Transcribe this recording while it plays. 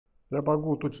Я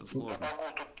могу тут Очень сложно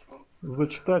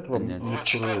зачитать вам понять.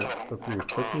 некоторую такую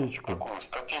статейку.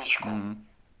 Мгм.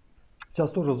 Сейчас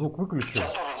тоже звук выключу.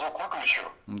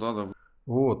 Да, да.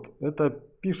 Вот, это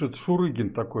пишет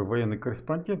Шурыгин, такой военный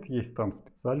корреспондент, есть там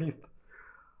специалист.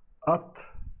 От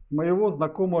моего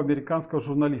знакомого американского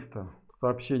журналиста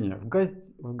сообщение. В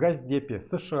Госдепе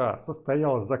США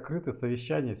состоялось закрытое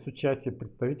совещание с участием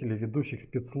представителей ведущих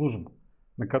спецслужб,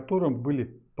 на котором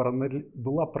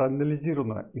была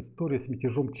проанализирована история с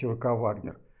мятежом ЧВК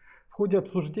 «Вагнер». В ходе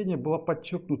обсуждения была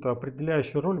подчеркнута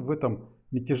определяющая роль в этом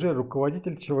мятеже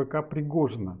руководитель ЧВК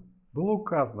Пригожина. Было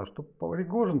указано, что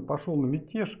Пригожин пошел на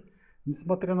мятеж,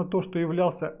 несмотря на то, что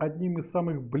являлся одним из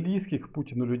самых близких к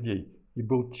Путину людей и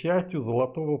был частью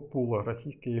золотого пула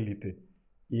российской элиты.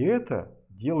 И это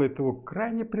делает его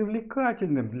крайне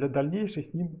привлекательным для дальнейшей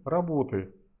с ним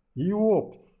работы.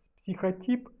 Его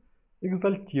психотип –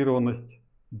 экзальтированность,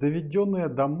 доведенный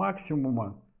до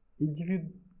максимума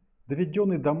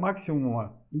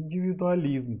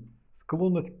индивидуализм,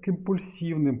 склонность к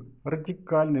импульсивным,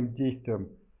 радикальным действиям,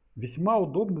 весьма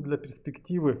удобны для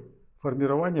перспективы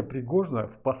формирования Пригожина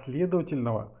в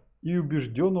последовательного и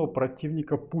убежденного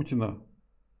противника Путина.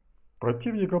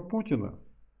 Противника Путина.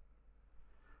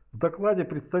 В докладе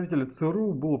представителя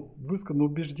ЦРУ было высказано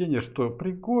убеждение, что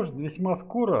Пригожин весьма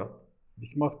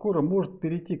скоро может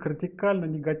перейти к радикально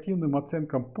негативным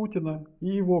оценкам Путина и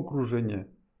его окружения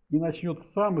и начнет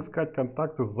сам искать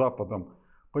контакты с Западом,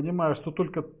 понимая, что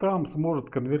только там сможет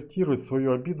конвертировать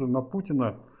свою обиду на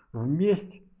Путина в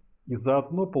месть и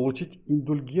заодно получить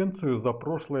индульгенцию за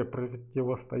прошлое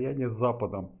противостояние с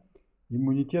Западом,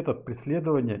 иммунитет от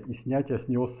преследования и снятие с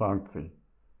него санкций.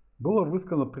 Было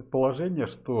высказано предположение,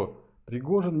 что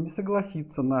Пригожин не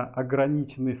согласится на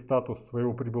ограниченный статус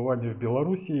своего пребывания в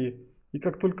Белоруссии и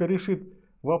как только решит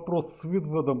вопрос с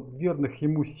выводом верных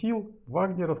ему сил,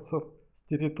 вагнеровцев с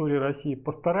территории России,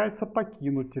 постарается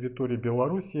покинуть территорию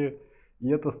Белоруссии, и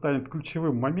это станет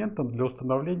ключевым моментом для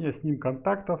установления с ним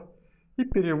контактов и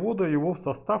перевода его в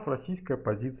состав российской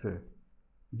оппозиции,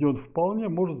 где он вполне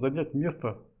может занять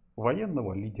место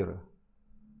военного лидера.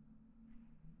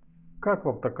 Как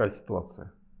вам такая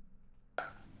ситуация?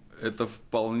 Это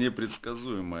вполне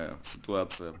предсказуемая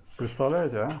ситуация.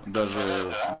 Представляете, а?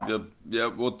 Даже я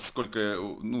вот сколько,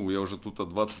 ну, я уже тут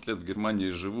 20 лет в Германии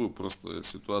живу, просто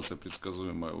ситуация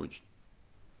предсказуемая очень.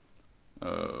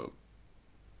 Э,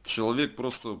 Человек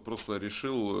просто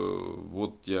решил,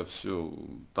 вот я все,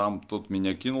 там тот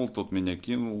меня кинул,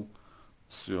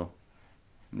 все,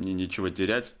 мне нечего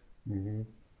терять. Мгм.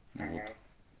 Вот.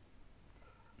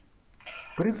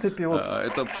 В принципе, вот,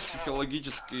 Это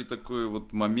психологический такой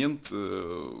вот момент,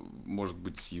 может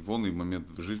быть, егоный момент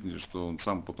в жизни, что он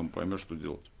сам потом поймет, что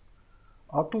делать.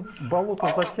 а тут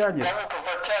болото затянет,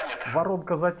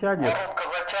 воронка затянет,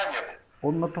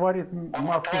 он натворит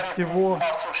массу всего,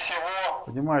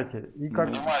 понимаете? И как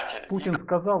Ну, Путин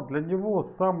сказал, для него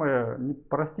самое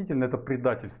непростительное это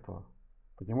предательство,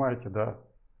 понимаете, да?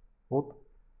 Вот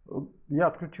я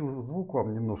отключил звук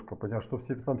вам немножко, потому что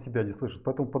сам себя не слышит.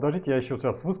 Поэтому подождите, я еще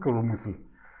сейчас выскажу мысль.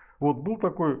 Вот был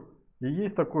такой, и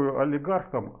есть такой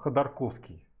олигарх там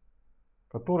Ходорковский,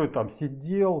 который там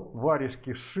сидел,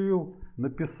 варежки шил,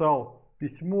 написал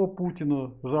письмо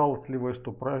Путину жалостливое,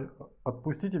 что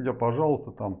отпустите меня,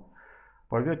 пожалуйста, там,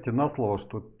 поверьте на слово,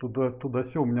 что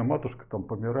туда-сё у меня матушка там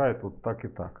помирает, вот так и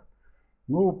так.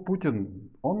 Ну, Путин,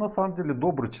 он на самом деле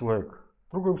добрый человек.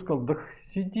 Другой ему сказал, да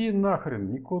сиди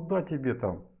нахрен, никуда тебе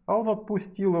там. А он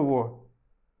отпустил его.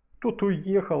 Тот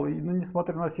уехал, и ну,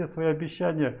 несмотря на все свои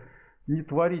обещания не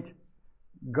творить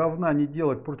говна, не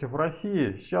делать против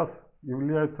России, сейчас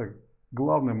является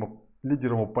главным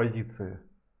лидером оппозиции.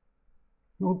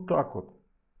 Ну, вот так вот.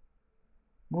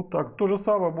 Вот так. То же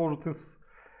самое может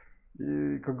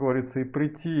и, как говорится, и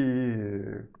прийти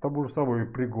и к тому же самому и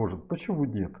Пригожин. Почему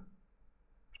нет?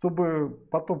 Чтобы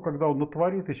потом, когда он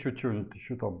натворит еще что-нибудь,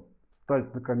 еще там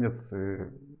стать, наконец,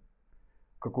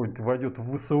 какой-нибудь войдет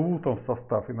в ВСУ там в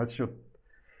состав и начнет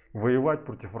воевать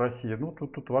против России. Ну,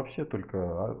 тут вообще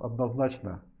только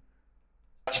однозначно,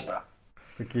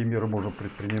 какие меры можно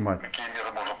предпринимать.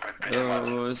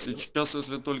 сейчас,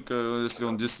 если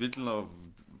он действительно,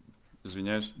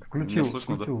 извиняюсь, меня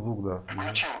слышно, да? Включил звук, да.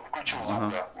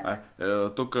 Ага.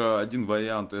 Только один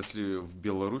вариант, если в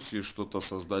Белоруссии что-то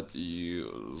создать и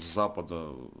с Запада,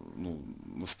 ну,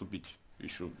 наступить,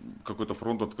 еще какой-то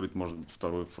фронт открыть, может быть,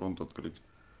 второй фронт открыть.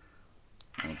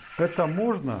 Вот. Это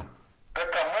можно,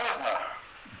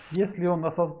 если он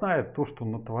осознает то, что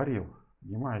он натворил.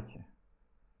 Понимаете?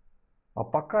 А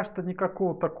пока что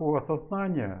никакого такого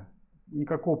осознания,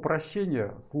 никакого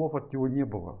прощения, слов от него не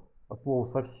было. От слова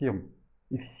совсем.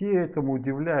 И все этому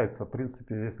удивляются. В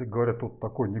принципе, если говорят, вот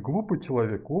такой не глупый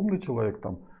человек, умный человек,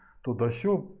 там, то да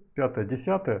сё, пятое,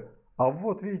 десятое. А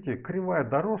вот, видите, кривая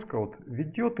дорожка вот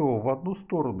ведет его в одну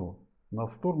сторону, на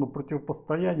сторону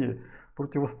противостояния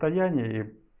и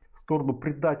в сторону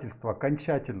предательства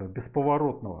окончательно,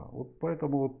 бесповоротного. Вот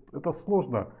поэтому вот это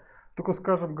сложно. Только,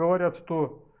 скажем, говорят,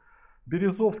 что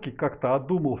Березовский как-то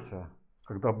одумался,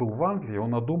 когда был в Англии,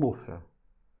 он одумался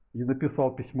и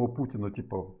написал письмо Путину,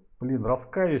 типа, блин,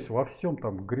 раскаюсь во всем,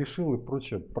 там, грешил и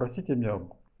прочее, простите меня,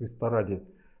 Христа ради,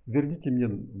 верните мне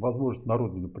возможность на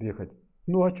родину приехать.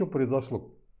 Ну а что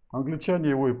произошло? Англичане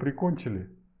его и прикончили.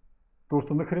 Потому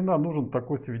что нахрена нужен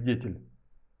такой свидетель,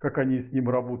 как они с ним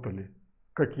работали,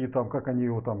 какие там, как они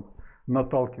его там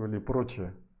наталкивали и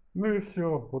прочее. Ну и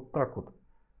все, вот так вот.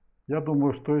 Я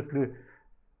думаю, что если,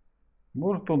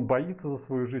 может, он боится за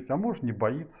свою жизнь, а может, не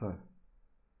боится.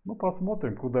 Ну,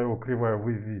 посмотрим, куда его кривая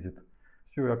вывезет.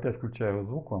 Все, я опять включаю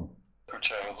звук вам.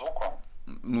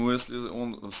 Ну, если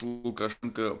он с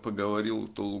Лукашенко поговорил,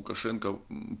 то Лукашенко,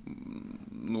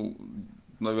 ну,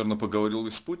 наверное, поговорил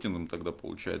и с Путиным тогда,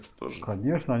 получается, тоже.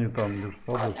 Конечно, они там между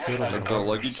собой все Это разговаривают.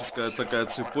 логическая такая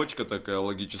цепочка, такая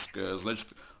логическая,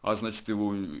 значит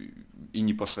его и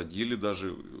не посадили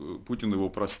даже, Путин его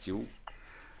простил.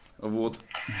 Вот.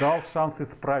 Дал шанс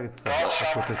исправиться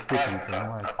в какой-то степени,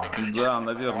 понимаете. Да,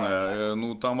 наверное.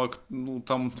 Ну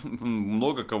там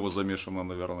много кого замешано,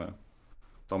 наверное.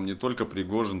 Там не только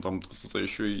Пригожин, там кто-то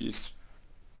еще и есть.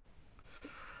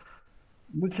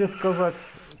 Ну, честно сказать,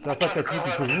 сейчас опять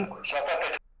выключу звук.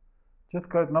 Честно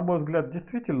сказать, на мой взгляд,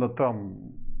 действительно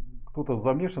там кто-то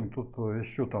замешан, кто-то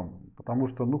еще там. Потому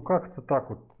что, ну как-то так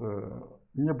вот,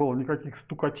 не было никаких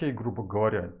стукачей, грубо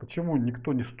говоря. Почему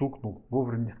никто не стукнул,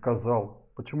 вовремя не сказал,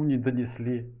 почему не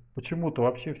донесли, почему-то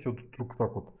вообще все вдруг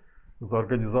так вот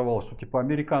заорганизовалось, что типа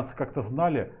американцы как-то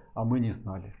знали, а мы не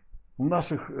знали. В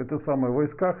наших, это самое,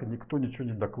 войсках никто ничего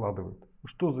не докладывает.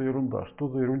 Что за ерунда, что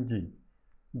за ерундень.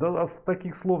 Да, с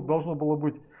таких слов должно было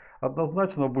быть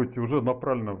однозначно быть уже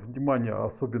направлено внимание,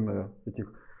 особенно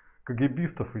этих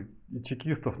КГБистов и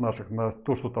чекистов наших, на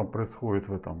то, что там происходит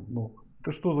в этом. Ну,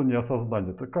 это что за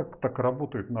неосознание? Это как так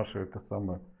работают наши, это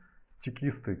самое,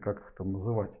 чекисты, как их там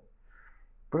называть?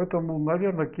 Поэтому,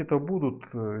 наверное, какие-то будут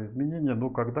изменения, но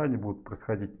когда они будут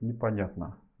происходить,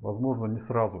 непонятно. Возможно, не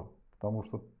сразу, потому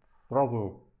что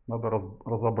сразу надо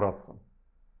разобраться,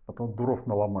 потом дров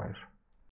наломаешь.